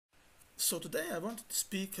So today I wanted to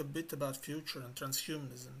speak a bit about future and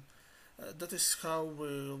transhumanism. That is how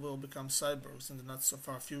we will become cyborgs in the not so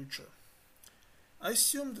far future. I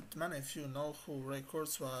assume that many of you know who Ray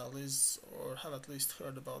Kurzweil is or have at least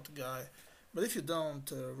heard about the guy. But if you don't,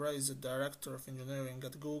 Ray is a director of engineering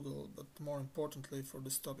at Google, but more importantly for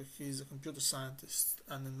this topic, he is a computer scientist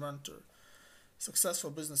and inventor,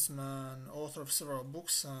 successful businessman, author of several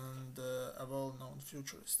books, and a well known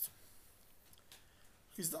futurist.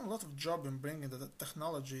 He's done a lot of job in bringing the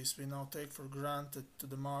technologies we now take for granted to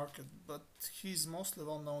the market, but he's mostly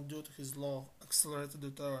well known due to his law of accelerated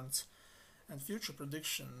returns and future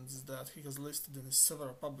predictions that he has listed in his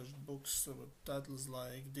several published books with titles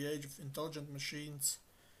like The Age of Intelligent Machines.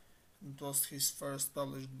 It was his first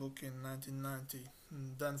published book in 1990,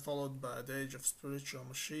 and then followed by The Age of Spiritual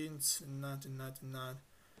Machines in 1999,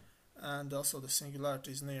 and also The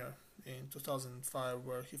Singularity is Near in 2005,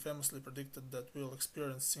 where he famously predicted that we'll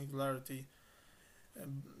experience singularity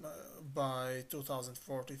by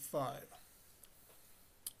 2045.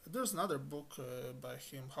 There's another book by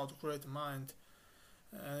him, How to Create a Mind,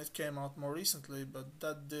 and it came out more recently, but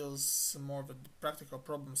that deals more with the practical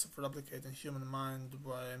problems of replicating human mind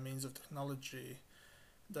by means of technology,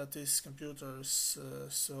 that is computers,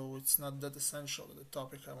 so it's not that essential to the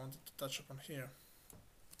topic I wanted to touch upon here.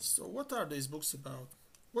 So what are these books about?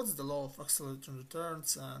 What's the law of accelerated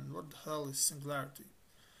returns, and what the hell is singularity?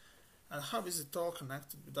 And how is it all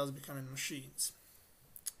connected with us becoming machines?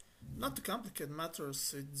 Not to complicate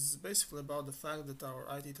matters, it's basically about the fact that our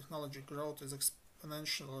IT technology growth is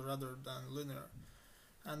exponential rather than linear.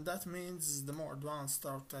 And that means the more advanced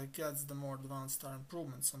our tech gets, the more advanced our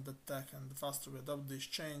improvements on that tech and the faster we adopt these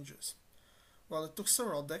changes. While it took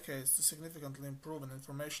several decades to significantly improve an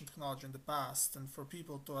information technology in the past and for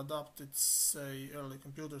people to adopt its, say, early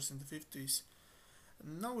computers in the 50s,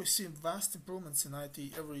 now we see vast improvements in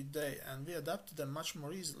IT every day and we adapt to them much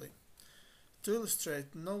more easily. To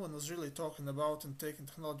illustrate, no one was really talking about and taking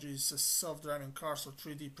technologies as self-driving cars or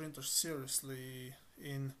 3D printers seriously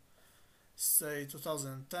in, say,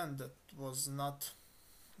 2010. That was not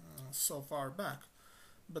so far back.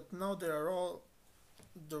 But now they are all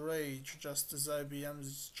the rage, just as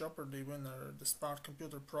IBM's Jeopardy winner, the smart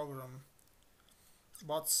computer program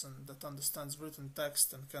Watson, that understands written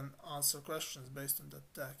text and can answer questions based on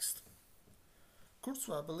that text.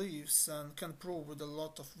 Kurzweil believes, and can prove with a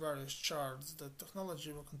lot of various charts, that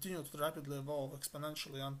technology will continue to rapidly evolve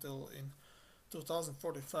exponentially until in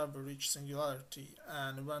 2045 we reach singularity,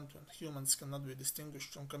 an event when humans cannot be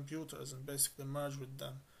distinguished from computers and basically merge with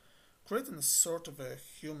them, creating a sort of a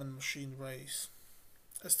human-machine race.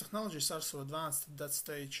 As technologies are so advanced at that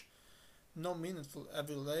stage, no meaningful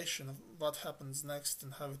evaluation of what happens next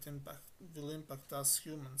and how it will impact us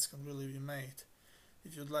humans can really be made.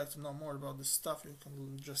 If you'd like to know more about this stuff, you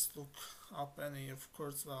can just look up any of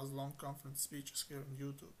Kurzweil's long conference speeches here on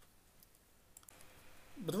YouTube.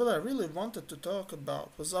 But what I really wanted to talk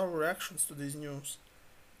about was our reactions to these news.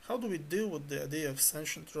 How do we deal with the idea of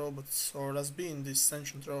sentient robots, or us being these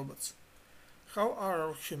sentient robots? How are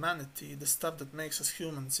our humanity, the stuff that makes us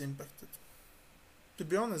humans, impacted? To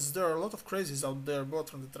be honest, there are a lot of crazies out there, both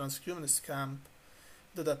from the transhumanist camp,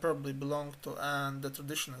 that I probably belong to, and the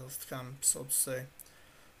traditionalist camp, so to say.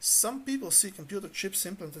 Some people see computer chips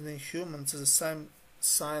implanted in humans as a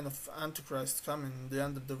sign of Antichrist coming, the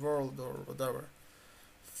end of the world, or whatever.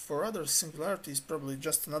 For others, singularity is probably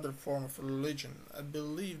just another form of religion, a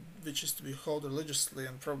belief which is to be held religiously,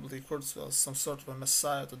 and probably Kurzweil as some sort of a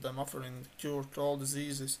messiah to them, offering the cure to all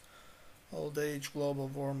diseases, old age, global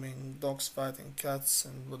warming, dogs fighting cats,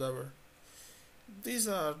 and whatever. These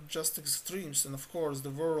are just extremes, and of course the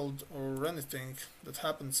world, or anything that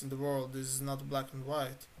happens in the world, is not black and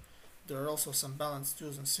white. There are also some balanced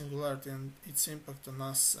views on singularity and its impact on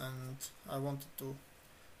us, and I wanted to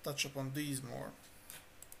touch upon these more.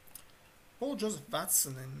 Paul Joseph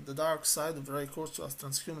Watson, in The Dark Side of Ray Kurzweil's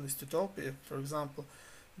Transhumanist Utopia, for example,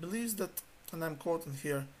 believes that, and I'm quoting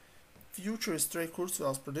here, futurist Ray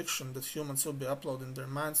Kurzweil's prediction that humans will be uploading their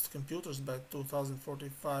minds to computers by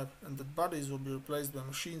 2045 and that bodies will be replaced by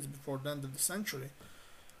machines before the end of the century,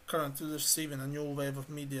 currently receiving a new wave of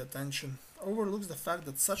media attention, overlooks the fact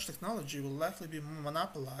that such technology will likely be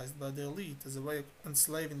monopolized by the elite as a way of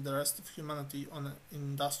enslaving the rest of humanity on an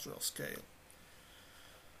industrial scale.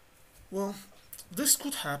 Well, this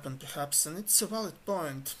could happen perhaps, and it's a valid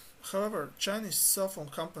point. However, Chinese cell phone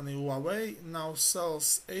company Huawei now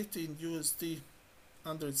sells 18 USD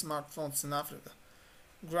under its smartphones in Africa.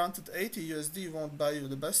 Granted, 80 USD won't buy you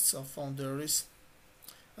the best cell phone there is,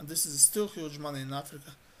 and this is still huge money in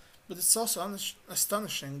Africa. But it's also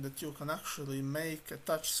astonishing that you can actually make a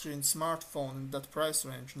touchscreen smartphone in that price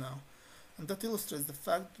range now. And that illustrates the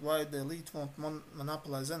fact why the elite won't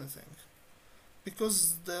monopolize anything.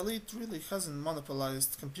 Because the elite really hasn't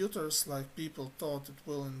monopolized computers like people thought it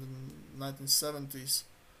will in the 1970s.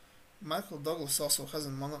 Michael Douglas also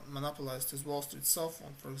hasn't monopolized his Wall Street cell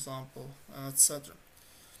phone, for example, etc.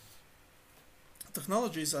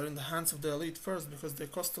 Technologies are in the hands of the elite first because they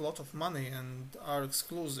cost a lot of money and are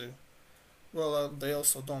exclusive. Well, they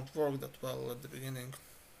also don't work that well at the beginning.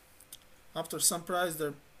 After some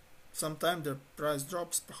time their price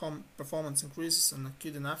drops, performance increases, and a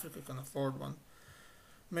kid in Africa can afford one.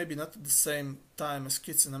 Maybe not at the same time as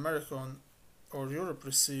kids in America or Europe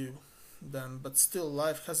receive them, but still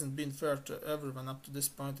life hasn't been fair to everyone up to this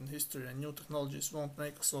point in history, and new technologies won't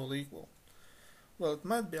make us all equal. Well, it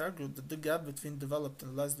might be argued that the gap between developed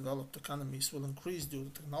and less developed economies will increase due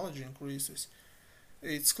to technology increases.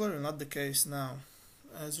 It's clearly not the case now.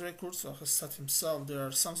 As Ray Kurzweil has said himself, there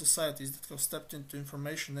are some societies that have stepped into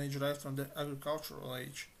information age right from the agricultural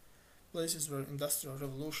age, places where industrial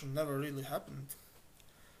revolution never really happened.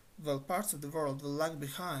 Well, parts of the world will lag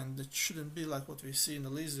behind. It shouldn't be like what we see in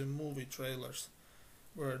Elysium movie trailers,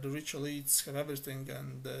 where the rich elites have everything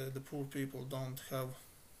and the poor people don't have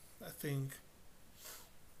a thing.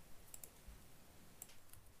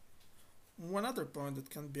 One other point that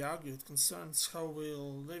can be argued concerns how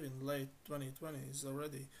we'll live in late 2020s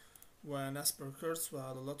already, when, as per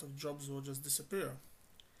Kurzweil, a lot of jobs will just disappear.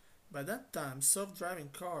 By that time, self-driving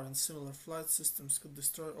car and similar flight systems could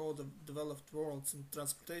destroy all the developed worlds in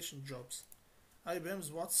transportation jobs.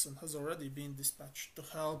 IBM's Watson has already been dispatched to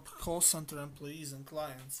help call center employees and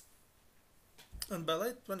clients. And by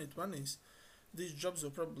late 2020s, these jobs will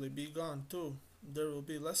probably be gone too. There will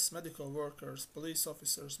be less medical workers, police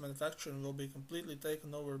officers, manufacturing will be completely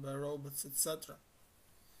taken over by robots, etc.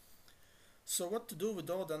 So what to do with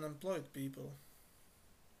all the unemployed people?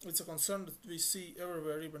 It's a concern that we see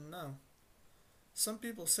everywhere even now. Some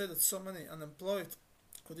people say that so many unemployed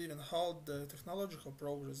could even halt the technological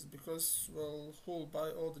progress because, well, who'll buy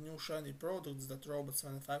all the new shiny products that robots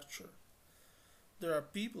manufacture? There are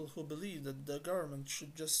people who believe that the government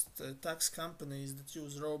should just tax companies that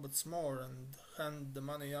use robots more and hand the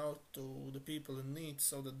money out to the people in need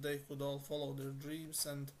so that they could all follow their dreams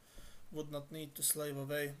and would not need to slave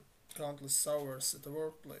away countless hours at the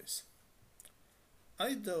workplace.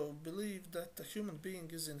 I, though, believe that a human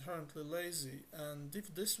being is inherently lazy, and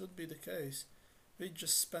if this would be the case, we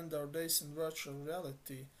just spend our days in virtual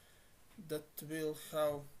reality that we'll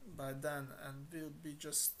have by then, and we'll be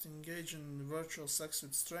just engaging in virtual sex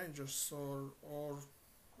with strangers or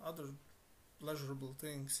other pleasurable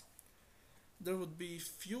things. There would be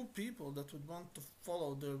few people that would want to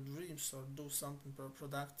follow their dreams or do something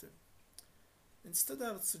productive. Instead,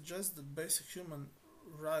 I would suggest that basic human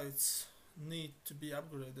rights need to be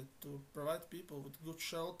upgraded to provide people with good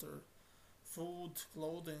shelter, food,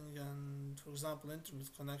 clothing, and, for example, internet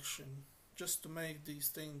connection, just to make these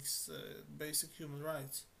things basic human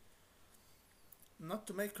rights. Not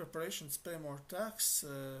to make corporations pay more tax,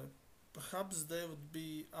 perhaps they would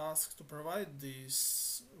be asked to provide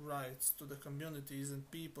these rights to the communities and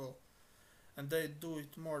people, and they do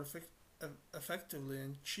it more effectively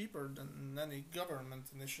and cheaper than any government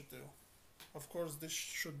initiative. Of course, this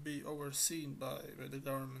should be overseen by the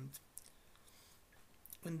government.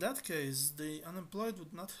 In that case, the unemployed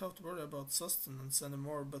would not have to worry about sustenance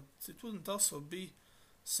anymore, but it wouldn't also be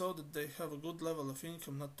so that they have a good level of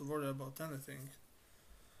income not to worry about anything.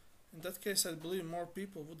 In that case, I believe more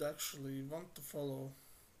people would actually want to follow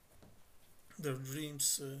their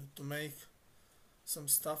dreams, to make some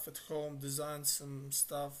stuff at home, design some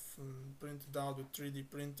stuff, and print it out with 3D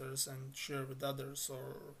printers and share with others,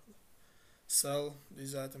 or sell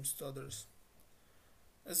these items to others.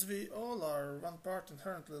 As we all are one part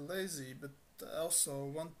inherently lazy, but also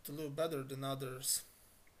want to live better than others.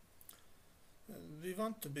 We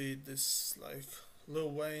want to be this like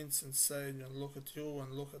Lil Wayne's and say, look at you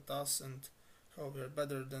and look at us and how we're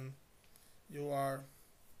better than you are.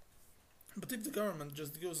 But if the government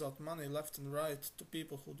just gives out money left and right to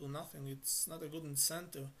people who do nothing, it's not a good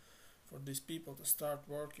incentive for these people to start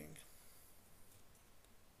working.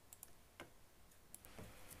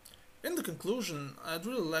 In the conclusion, I'd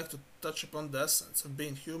really like to touch upon the essence of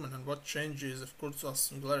being human and what changes if Kurzweil's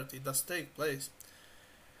singularity does take place.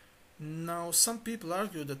 Now, some people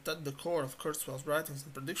argue that at the core of Kurzweil's writings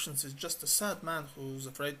and predictions is just a sad man who's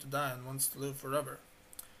afraid to die and wants to live forever,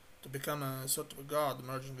 to become a sort of a god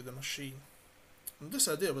merging with a machine. And this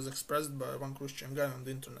idea was expressed by one Christian guy on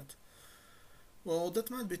the internet. Well, that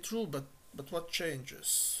might be true, but what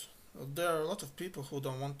changes? There are a lot of people who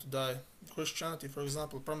don't want to die. Christianity, for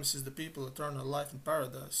example, promises the people eternal life in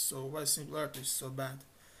paradise, so why singularity is so bad?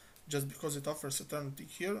 just because it offers eternity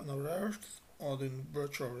here on our earth or in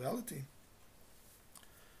virtual reality.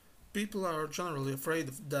 People are generally afraid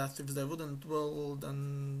of death. If they wouldn't, well,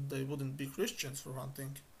 then they wouldn't be Christians for one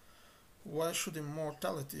thing. Why should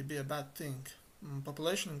immortality be a bad thing?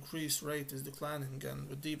 Population increase rate is declining, and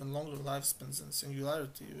with even longer lifespans and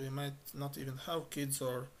singularity, we might not even have kids,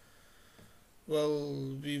 or,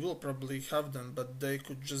 well, we will probably have them, but they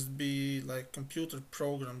could just be like computer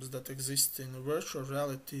programs that exist in a virtual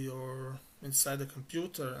reality or inside a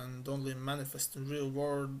computer and only manifest in real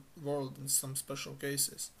world in some special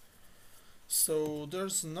cases. So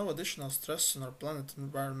there's no additional stress on our planet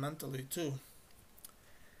environmentally too.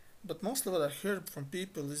 But mostly what I hear from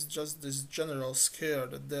people is just this general scare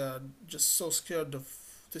that they are just so scared of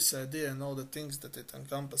this idea and all the things that it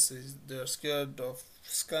encompasses. They are scared of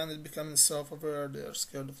Skynet becoming self-aware. They are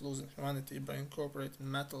scared of losing humanity by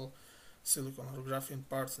incorporating metal, silicon, or graphene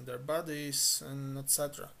parts in their bodies, and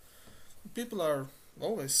etc. People are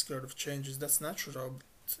always scared of changes. That's natural.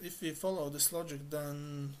 But if we follow this logic,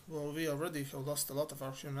 then well, we already have lost a lot of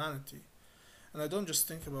our humanity. And I don't just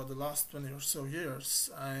think about the last 20 or so years.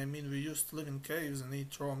 I mean, we used to live in caves and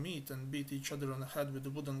eat raw meat and beat each other on the head with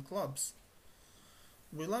wooden clubs.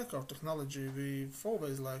 We like our technology, we've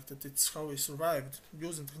always liked it, it's how we survived.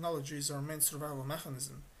 Using technology is our main survival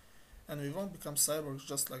mechanism. And we won't become cyborgs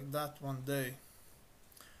just like that one day.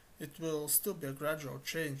 It will still be a gradual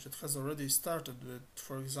change that has already started with,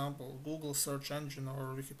 for example, Google search engine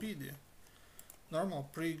or Wikipedia. Normal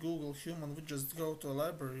pre-Google human would just go to a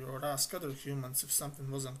library or ask other humans if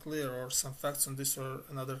something was unclear or some facts on this or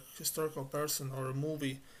another historical person or a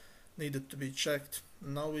movie needed to be checked.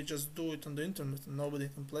 Now we just do it on the internet and nobody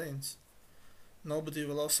complains. Nobody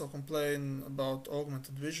will also complain about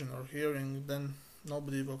augmented vision or hearing, then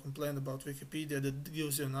nobody will complain about Wikipedia that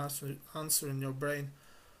gives you an answer in your brain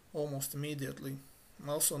almost immediately.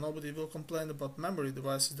 Also, nobody will complain about memory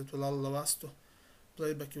devices that will allow us to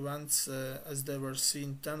playback events as they were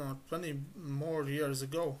seen 10 or 20 more years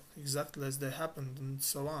ago, exactly as they happened, and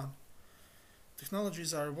so on.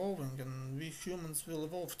 Technologies are evolving, and we humans will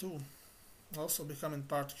evolve too. Also, becoming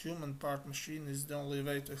part human, part machine is the only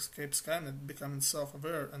way to escape Skynet becoming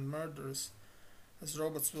self-aware and murderous, as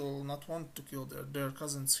robots will not want to kill their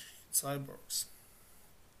cousins cyborgs.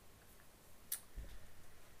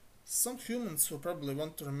 Some humans will probably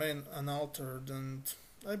want to remain unaltered, and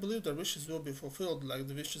I believe their wishes will be fulfilled, like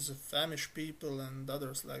the wishes of Amish people and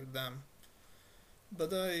others like them.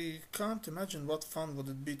 But I can't imagine what fun would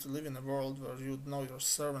it be to live in a world where you'd know your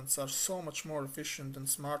servants are so much more efficient and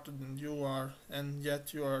smarter than you are, and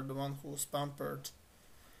yet you are the one who's pampered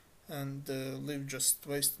and live just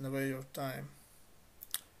wasting away your time.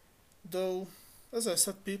 Though, as I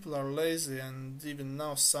said, people are lazy, and even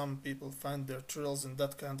now some people find their thrills in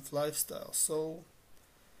that kind of lifestyle, so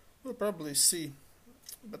we'll probably see.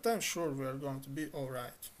 But I'm sure we are going to be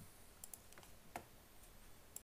alright.